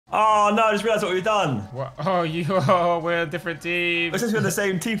Oh no, I just realised what we've done. What? Oh, we're a different team. It's just we're the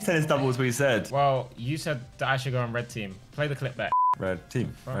same team tennis doubles we said. Well, you said that I should go on red team. Play the clip back. Red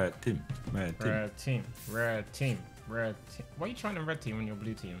team, red team, red team. Red team, red team, red team. Why are you trying to red team on your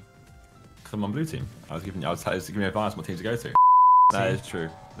blue team? Because I'm on blue team. I was giving you advice on what team to go to. That is true.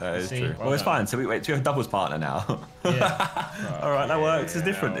 That is true. Well, it's fine. So we have a doubles partner now. Yeah. All right, that works. It's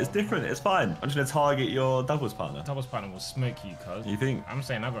different. It's different. It's fine. I'm just gonna target your doubles partner. Doubles partner will smoke you, cuz. You think? I'm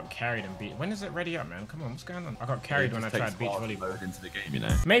saying I got carried and beat. When is it ready up, man? Come on, what's going on? I got carried when I tried beach volleyball. Load into the game, you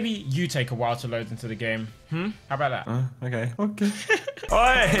know. Maybe you take a while to load into the game. How about that? Okay. Okay.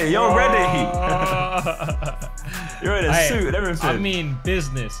 Oi, you're ready. You're in a suit and everything. I mean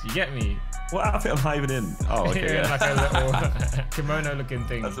business. You get me? What outfit am I even in? Oh, okay. Yeah. Like a little kimono-looking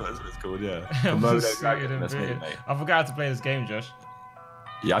thing. That's what it's called, yeah. That's mate. I forgot how to play this game, Josh.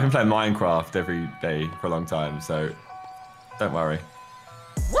 Yeah, I've been playing Minecraft every day for a long time, so don't worry.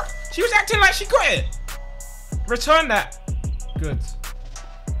 What? She was acting like she got it. Return that. Good.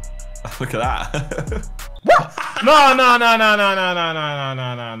 Look at that. What? No.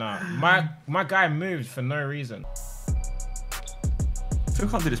 My guy moved for no reason. Still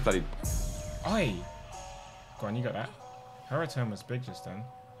can't do this bloody. Oi. Go on, you got that. Her return was big just then.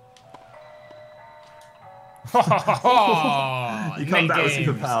 You come back with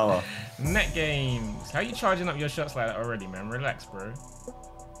superpower. Net games. How you charging up your shots like that already, man? Relax, bro.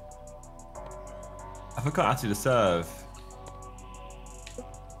 I forgot how to do the serve.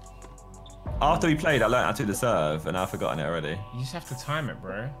 After we played, I learned how to do the serve, and I've forgotten it already. You just have to time it,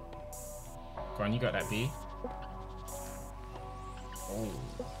 bro. Go on, you got that B. Oh.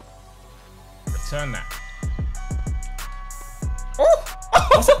 Return that. Oh!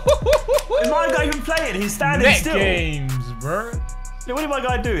 Is my guy even playing? He's standing Net still. games, bro. Yeah, what did my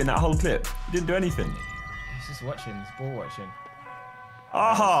guy do in that whole clip? He didn't do anything. He's just watching. He's ball watching.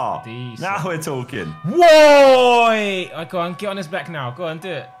 Aha! Decent. Now we're talking. Whoa! Oh, go on, get on his back now. Go on, do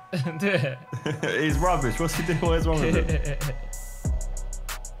it. Do it. He's rubbish. What's he doing? What is wrong with him?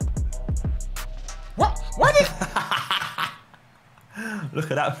 What? Why did... Look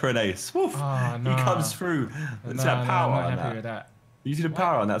at that for an ace. Woof. Oh, no. He comes through. No, that power I'm on not happy with that. You did a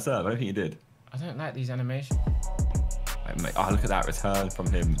power on that serve. I don't think you did. I don't like these animations. Oh, look at that return from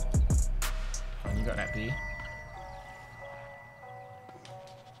him. Oh, you got that B.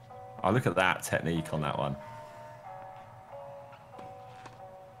 Oh, look at that technique on that one.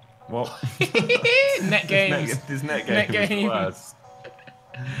 What? Net games. This net Net game is the games. worst.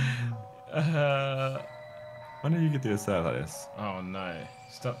 When did you could do a serve like this? Oh no.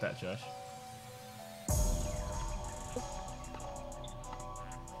 Stop that, Josh.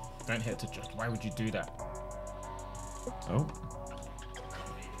 Don't hit to Josh. Why would you do that? Oh.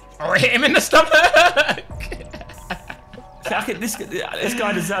 Oh, hit him in the stomach! This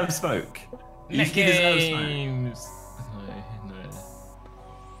guy deserves smoke. Net He deserves smoke. games. No.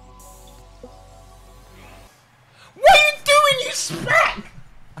 What are you doing, you spat?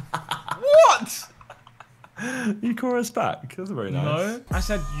 What? You call us back. That's very nice. No, I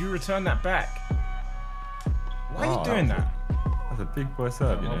said you return that back. Why are you doing that? That's a big boy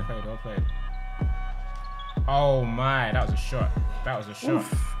serve, you know. Well played. Oh my, that was a shot. That was a shot.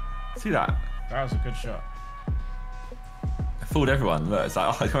 Oof. See that? That was a good shot. I fooled everyone. Look, it's like,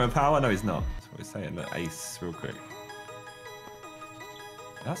 oh, he's coming power. No, he's not. That's what he's saying. Look, ace, real quick.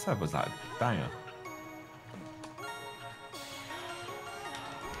 That serve was like a banger.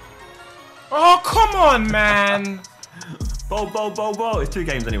 Oh, come on, man. Bowl. It's 2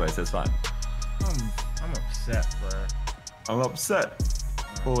 games anyway, so it's fine. I'm upset, bro. I'm upset.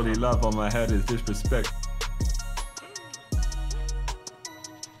 Poorly love on my head is disrespect.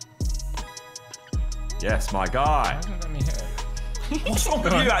 Yes, my guy. Why don't let me hit it? What's wrong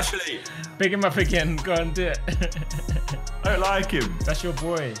with you, actually? Big him up again. Go and do it. I don't like him. That's your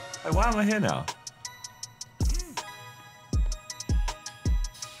boy. Hey, why am I here now?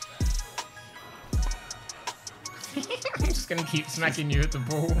 I'm just gonna keep smacking you at the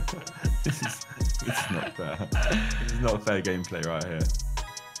ball. This is not fair. This is not fair gameplay right here.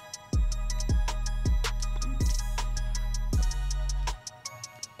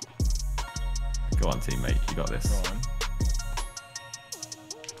 Go on, teammate. You got this. Go on.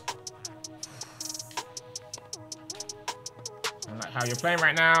 I like how you're playing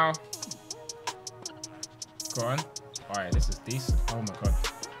right now. Go on. Alright, this is decent. Oh my god.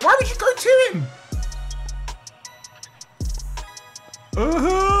 Why would you go to him?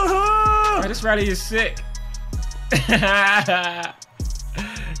 Oh, this rally is sick.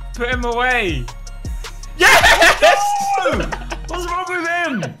 Put him away. Yes! What's wrong with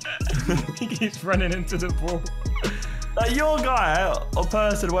him? He keeps running into the ball. Like your guy or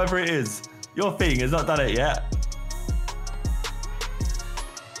person, whatever it is, your thing has not done it yet.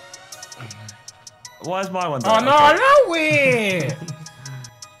 Why is my one done? Oh no, I know it! It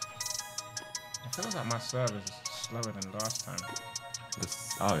feels like my serve is slower than last time.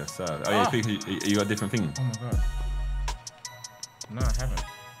 Oh, your serve. Oh, yeah, you got a different thing. Oh my god. No, I haven't.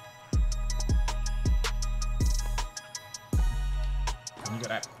 You got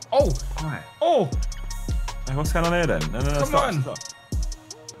that. Oh! Right. Oh! Hey, what's going on here then? No, Come stop, on! Stop.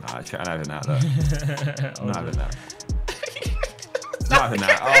 Nah, I'm not having that though. I'm not having that. Not having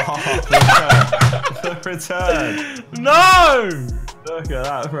that. Oh, the return. No! Look at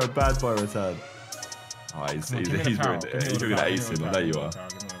that for a bad boy return. Oh, he's doing that. He's doing that ace in. There you are.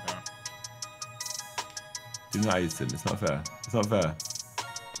 Doing that ace in. It's not fair. It's not fair.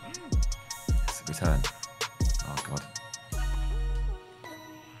 It's a return. Oh, God.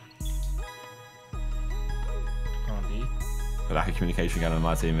 A lack of communication going on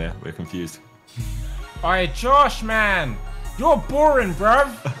my team here. We're confused. Alright, Josh, man. You're boring, bruv.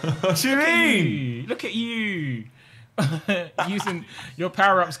 What do you mean? Look at you. Using your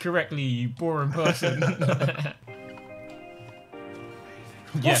power-ups correctly, you boring person.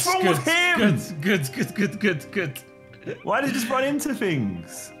 What's wrong with him? Good. Why did you just run into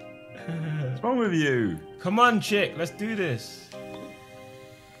things? What's wrong with you? Come on, chick. Let's do this.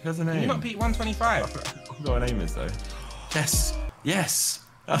 What's the name? Can you not beat 125? I forgot what her name is, though. Yes. Yes.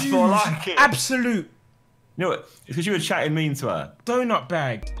 That's what I like it. Absolute. You know what? It's because you were chatting mean to her. Donut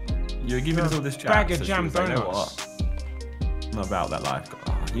bag. You were giving us all this chat. Bag of jam like, donuts. you know what? I'm not about that life.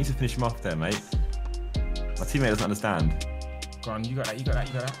 Oh, you need to finish him off there, mate. My teammate doesn't understand. Go on, you got that. Go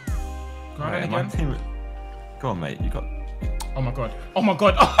on, Right, again. Go on, mate. You got. Oh my god. Oh my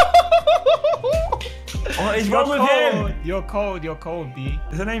god. What is wrong with him? You're cold, B.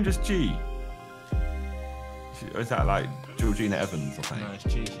 Is her name just G? Or is that like Georgina Evans or something? No, it's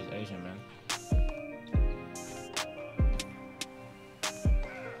G. She's Asian, man.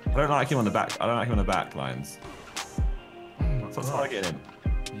 I don't like him on the back. I don't like him on the back lines. Oh my What's god. getting him?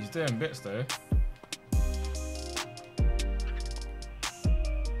 He's doing bits though.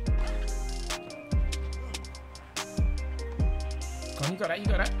 Come on, you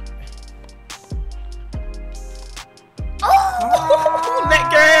got that. Oh!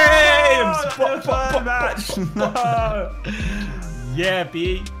 Net games! Match! No! Yeah,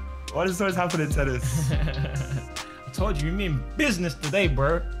 B. Why does this always happen in tennis? I told you, we mean business today,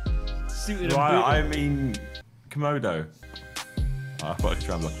 bro. Suited and booted. I mean Komodo. Oh, I thought I could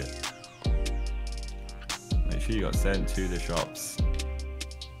try and block it. Make sure you got sent to the shops.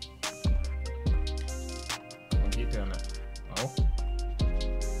 I'll keep doing that. Oh.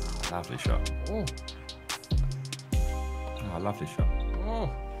 Oh, lovely shot. Oh. Oh, lovely shot. Oh.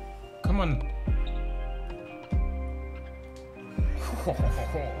 Come on.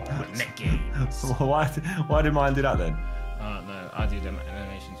 Neck games. Why did mine do that then? No, I do them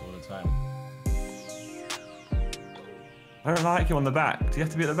animations all the time. I don't like him on the back. Do you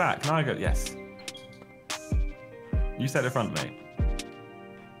have to be at the back? Can I go? Yes. You stay at the front, mate.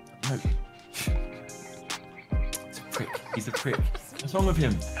 No. He's a prick. He's a prick. What's wrong with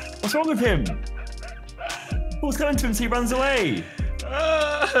him? What's wrong with him? Ball's coming to him so he runs away.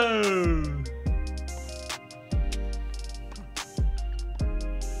 Oh.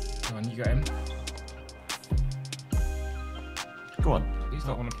 Come on, you got him. Go on. He's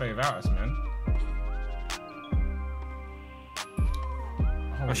not want to play without us, man.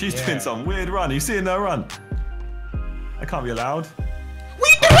 Oh, she's doing some weird run. Are you seeing her run? That can't be allowed. We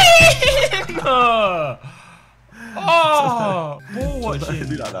win! Oh, ball watching.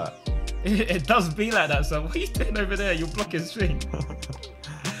 Do like that. It does be like that, so what are you doing over there? You're blocking string.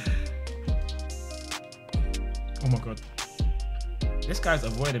 Oh my god. This guy's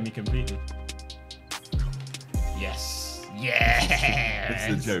avoiding me completely. Yes. Yes.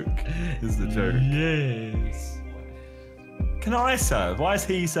 This is a joke. This is a joke. Yes. Can I serve? Why is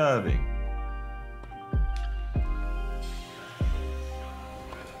he serving?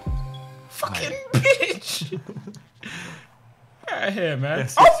 Fucking bitch. Get out of here, man.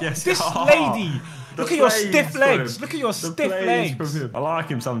 Yes, oh, yes. This Oh, lady. Look at your plays stiff from legs. him. Look at your The stiff plays legs. from him. I like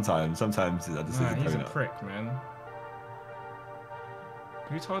him sometimes. Sometimes I just Nah, think he's a prick, man.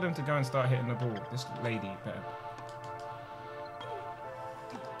 Who told him to go and start hitting the ball? This lady better.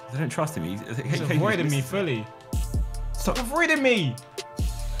 I don't trust him. He's avoiding me fully. Stop avoiding me!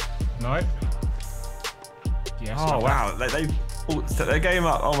 No. Yes. Oh wow, they set their game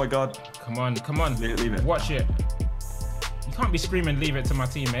up. Oh my god. Come on, come on. Leave it. Watch it. You can't be screaming, leave it to my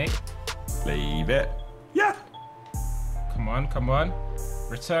teammate. Leave it. Yeah. Come on, come on.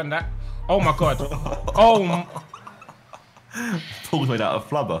 Return that. Oh my god. Oh. Paul's made out of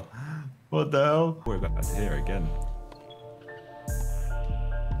flubber. What the hell? We're about to hear again.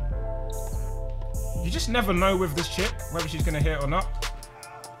 You just never know with this chick whether she's gonna hit or not.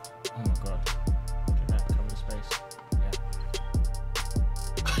 Oh my god. Okay, right, cover the space.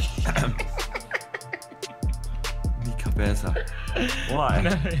 Yeah. Nika Beza. Why?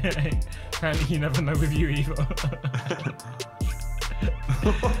 No, apparently you never know with you either.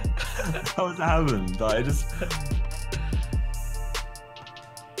 How has that happened? Like, I just...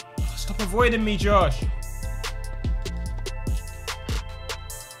 Stop avoiding me, Josh.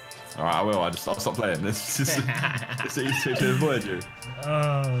 Alright, I will. I'll stop playing. This is it's easy to avoid you.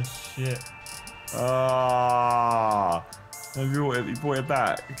 Oh, shit. Ah, you brought it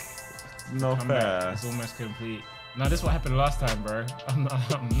back. Not Come fair. back. It's almost complete. No, this is what happened last time, bro. I'm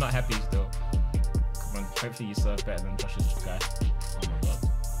not happy still. Come on, hopefully you serve better than Josh's guy. Oh my god.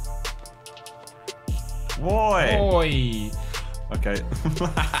 Boy. Oi! Okay.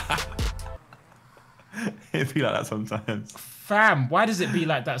 It'd be like that sometimes. Fam, why does it be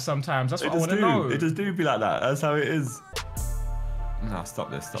like that sometimes? That's what I want to know. It just do be like that. That's how it is. No,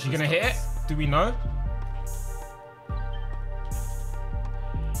 stop this. Stop Is she this, gonna stop hit this. it? Do we know?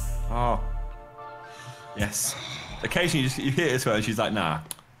 Oh. Yes. Occasionally you hit it as well and she's like, nah.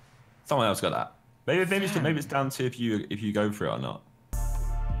 Someone else got that. Maybe it's down to if you go for it or not.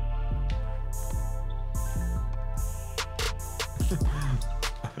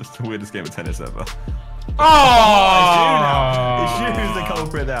 It's the weirdest game of tennis ever. Oh! It's you who's the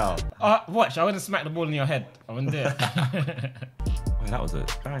culprit now. Watch, I wouldn't smack the ball in your head. I wouldn't do it. Wait, that was a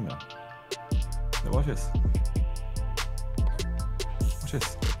banger. No, watch this. Watch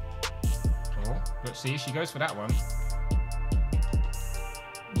this. Oh, look, see, she goes for that one.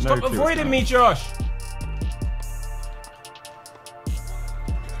 No Stop clue avoiding what's me, Josh.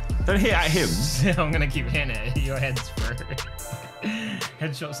 Don't hit at him. I'm gonna keep hitting it at your heads, bro.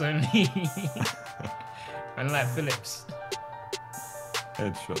 Headshots only. Unlike Phillips.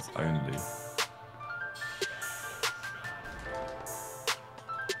 Headshots only.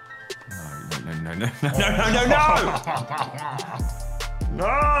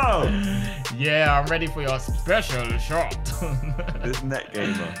 No! Yeah, I'm ready for your special shot. This net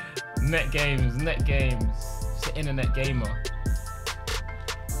gamer. Net games. It's the internet gamer.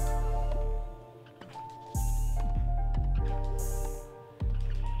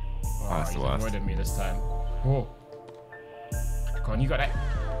 Oh, that's the he's worst. avoided me this time. Oh. Go on, you got that.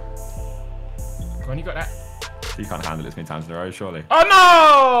 Go on, you got that. You can't handle it as many times in a row, surely. Oh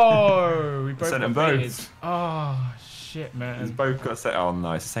no! We both Sent them got both. baited. Oh shit, He's man. both got set. Oh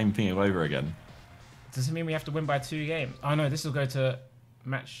no, it's the same thing all over again. Does it mean we have to win by 2 games? Oh no, this will go to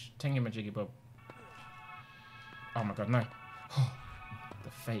match Thingamajiggy Bob. Oh my god, no.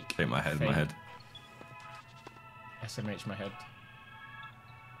 The fake. Hit my head, Fake. my head. SMH my head.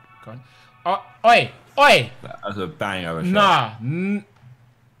 Go on. Oh, oi! Oi! That was a bang of a shot. Nah.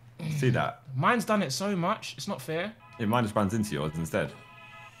 See that? Mine's done it so much. It's not fair. Yeah, mine just runs into yours instead.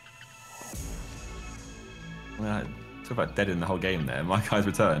 Well, talk about dead in the whole game there. My guy's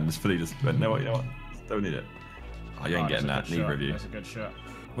return just fully just went, no, you know what? Don't need it. Oh, you ain't getting that, that's a good neither shot. of you. That's a good shot.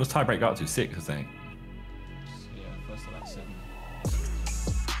 What's tiebreak up to? 6, I think. Yeah, first to like 7.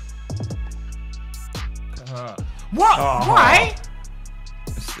 Look at her. What? Oh. Why?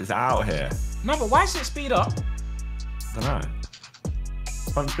 It's out here. No, but why does it speed up? I don't know.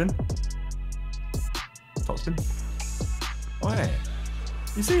 Front spin? Top spin? Oh, yeah.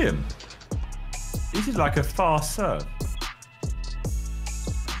 You see him? This is like a fast serve.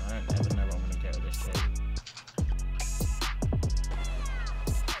 I don't ever know what I'm going to get with this shit.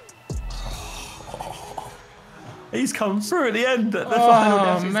 He's come through at the end. The final Oh,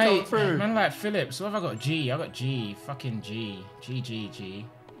 dance, he's come mate. through. Man like Phillips. What have I got? G. I got G. Fucking G. G, G, G.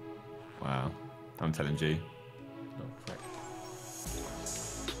 Wow. I'm telling G. Little prick.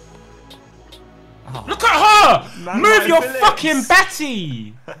 Oh. Look at her! Man Move like your Phillips. fucking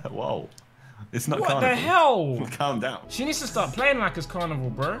batty! Whoa. It's not What carnival. the hell? Calm down. She needs to start playing like it's carnival,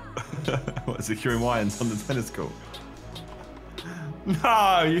 bro. What, securing wines on the tennis court?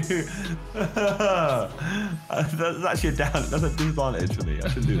 No, you. That's actually a down. That's a disadvantage for me. I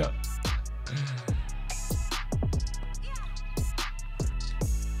shouldn't do that.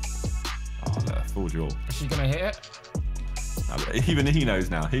 Oh, look, full jaw. Is she gonna hit it? No, but even he knows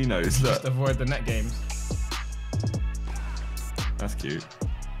now. He knows. Just Look, avoid the net games. that's cute.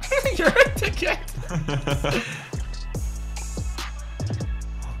 You're a dickhead.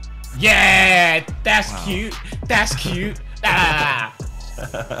 Yeah, that's Wow. cute. That's cute. Ah.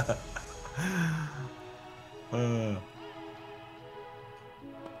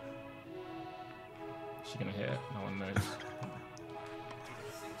 She gonna hit it? No one knows.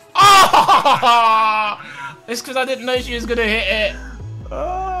 It's because I didn't know she was gonna hit it.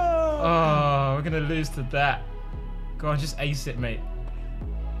 Oh, we're gonna lose to that. Go on, just ace it, mate.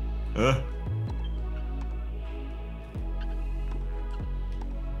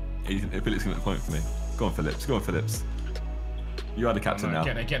 Phillips can get the point for me. Go on, Phillips. Go on, Phillips. You are the captain now.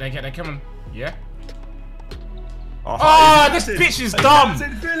 Get there. Come on. Yeah. Oh, this bitch is dumb.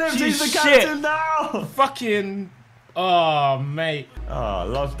 Phillips, She's he's the shit. captain now. Fucking. Oh, mate. Oh, I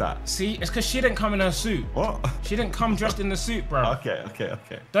love that. See, it's because she didn't come in her suit. What? She didn't come dressed in the suit, bro. Okay.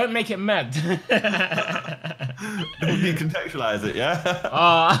 Don't make it mad. Decontextualize it, yeah?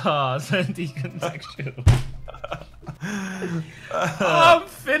 So decontextual. I'm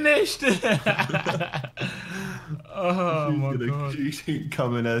finished. Oh my god. She didn't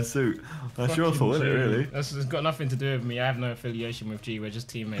come in her suit. That's your fault, isn't it, really? It's got nothing to do with me. I have no affiliation with G. We're just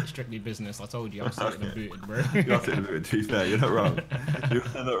teammates, strictly business. I told you, I'm sitting and booted, bro. You're sitting booted, to be fair. You're not wrong. You're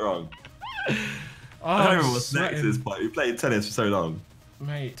not wrong. I don't remember what's next to this point. You played tennis for so long.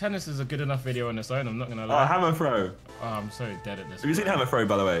 Mate, tennis is a good enough video on its own, I'm not going to lie. Hammer throw. Oh, I'm so dead at this. Have you seen hammer throw,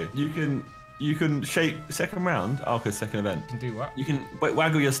 by the way? You can shake second round after second event. You can do what? You can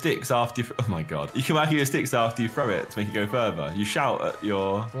waggle your sticks after you. Oh my god! You can waggle your sticks after you throw it to make it go further. You shout at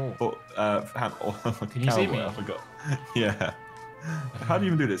your. Can you see me? I forgot. Yeah. How do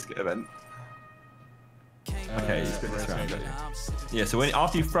you even do this event? Okay, you spin this round. Yeah. So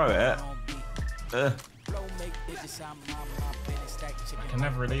after you throw it. I can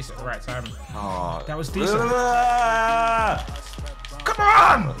never release it at the right time. Oh, that was decent. Come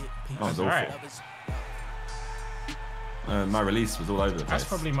on! That was awful. Right. My release was all over the place. That's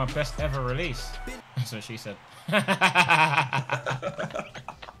probably my best ever release. That's what she said.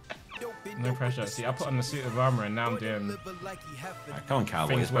 No pressure. See, I put on the suit of armor and now I'm doing. Come on,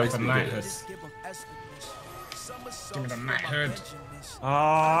 cowboy. Things worth a knighthood. Give me the knighthood.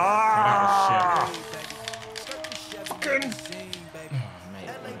 Ah! Oh, that was shit. Fucking. Oh, mate,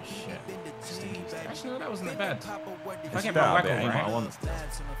 that was shit. Actually, no, that wasn't that bad. If I get my waggle right,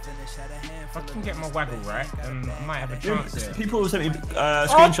 if I can get my waggle right, then I might have a chance here. People sent me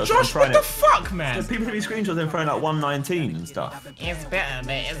screenshots. Oh, Josh, what the fuck, man? People sent me screenshots and throwing like 119 and stuff. It's better,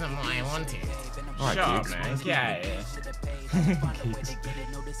 but it isn't what I wanted. Right, shut up, Geeks. man. Get out of here.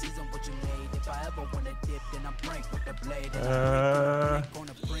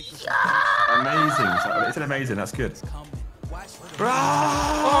 Amazing. It's an amazing. That's good. Oh,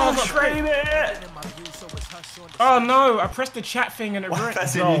 I got frame it! Oh no, I pressed the chat thing and it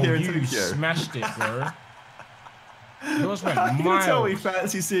ripped. You smashed it, bro. Yours went miles. You tell me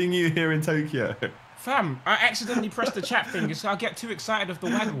fancy seeing you here in Tokyo. Fam, I accidentally pressed the chat thing, so I get too excited of the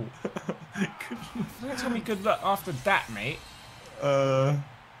waggle. Don't tell me good luck after that, mate.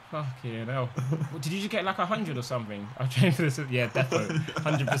 Fucking hell. Did you just get like 100 or something? I trained for this. Yeah, definitely.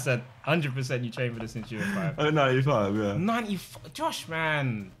 100%. 100% you trained for this since you were 5. Oh, 95, yeah. 95. Josh,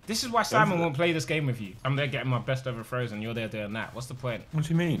 man. This is why Simon won't play this game with you. I'm there getting my best ever throws and you're there doing that. What's the point? What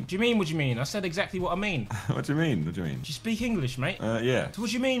do you mean? What do you mean, what do you mean? I said exactly what I mean. What do you mean? What do you mean? Do you speak English, mate? Yeah. So what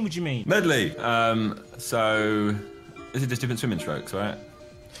do you mean, what do you mean? Medley. So, is it just different swimming strokes, right?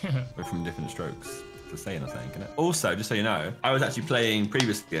 We're from different strokes. Saying, I think, isn't it? Also, just so you know, I was actually playing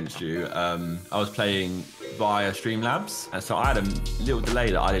previously against you. I was playing via Streamlabs, and so I had a little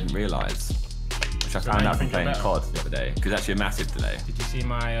delay that I didn't realise, which I found out from playing COD the other day. Because actually a massive delay. Did you see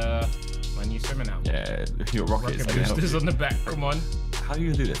my my new swimming out? Yeah, your rockets. Rocket boosters on the back. Come on. How are you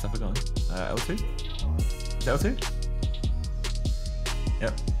gonna do this? I forgot. L2. Is it L2?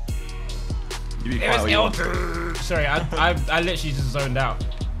 Yep. You be quiet it was L2. Sorry, I literally just zoned out.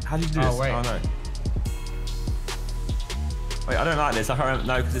 How did you do this? Wait. Oh no. Wait, I don't like this. I can't remember.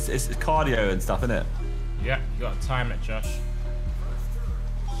 No, because it's cardio and stuff, isn't it? Yeah, you gotta time it, Josh.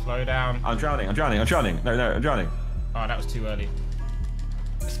 Slow down. I'm drowning. No, I'm drowning. Oh, that was too early.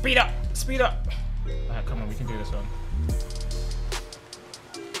 Speed up! Come on, we can do this one.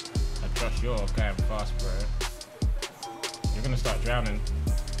 Josh, you're going fast, bro. You're gonna start drowning.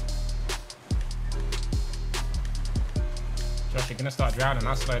 Josh, you're gonna start drowning.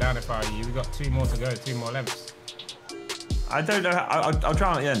 I'll slow down if I were you. We got 2 more to go, 2 more lengths. I don't know. I'll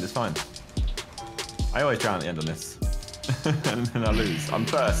drown at the end. It's fine. I always drown at the end on this, and then I lose. I'm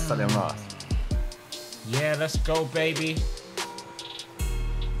first, suddenly I'm last. Yeah, let's go, baby.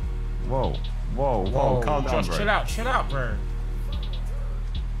 Whoa. Calm down, Josh, bro. chill out, bro.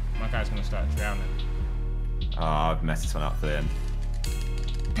 My guy's gonna start drowning. Oh, I've messed this one up for the end.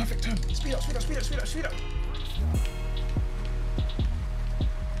 Perfect turn. Speed up.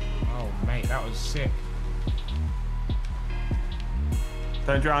 Oh, mate, that was sick.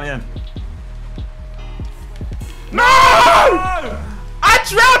 Don't drown at the end. No! I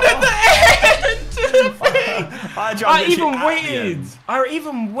drowned at the end! I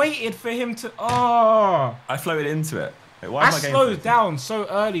even waited for him to. Oh. I floated into it. Wait, I slowed down so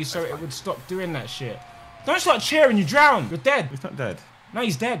early so it would stop doing that shit. Don't start cheering, you drown. You're dead. He's not dead. No,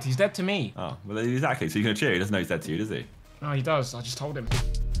 he's dead. He's dead to me. Oh, well, exactly. So you're going to cheer. He doesn't know he's dead to you, does he? No, he does. I just told him.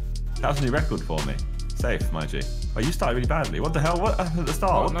 That's a new record for me. Safe, mind you. Oh, you started really badly. What the hell? What at the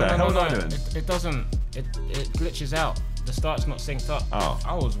start? What the hell was I doing? It doesn't. It glitches out. The start's not synced up. Oh.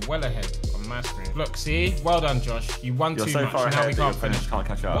 I was well ahead on my screen. Look, see? Well done, Josh. You won too so much. Far Now we can't finish. Can't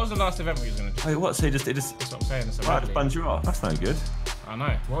catch up. What was the last event we was going to do? Wait, what? So it just... That's what I'm saying. It's a just sponged you off. That's no good. I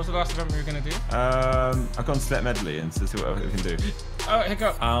know. What was the last event we were going to do? I've gone select medley and see what we can do. Oh,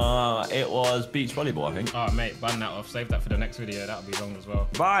 hiccup. It was beach volleyball, I think. Oh, mate, bun that off. Save that for the next video. That'll be long as well.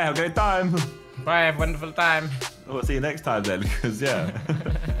 Bye. Have a great time. Bye. Have a wonderful time. We'll see you next time then, because, yeah.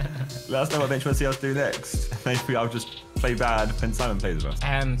 Let us know what bench you want to see us do next. Maybe I'll just play bad when Simon plays with us.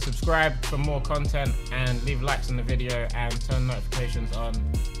 And subscribe for more content and leave likes on the video and turn notifications on.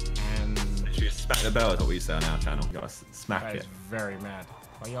 And smack the bell is what we say on our channel. You gotta smack it. That is very mad.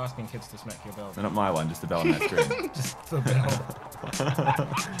 Why are you asking kids to smack your bell? No, not my one, just the bell on that screen. Just the bell.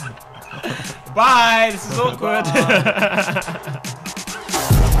 Bye! This is awkward.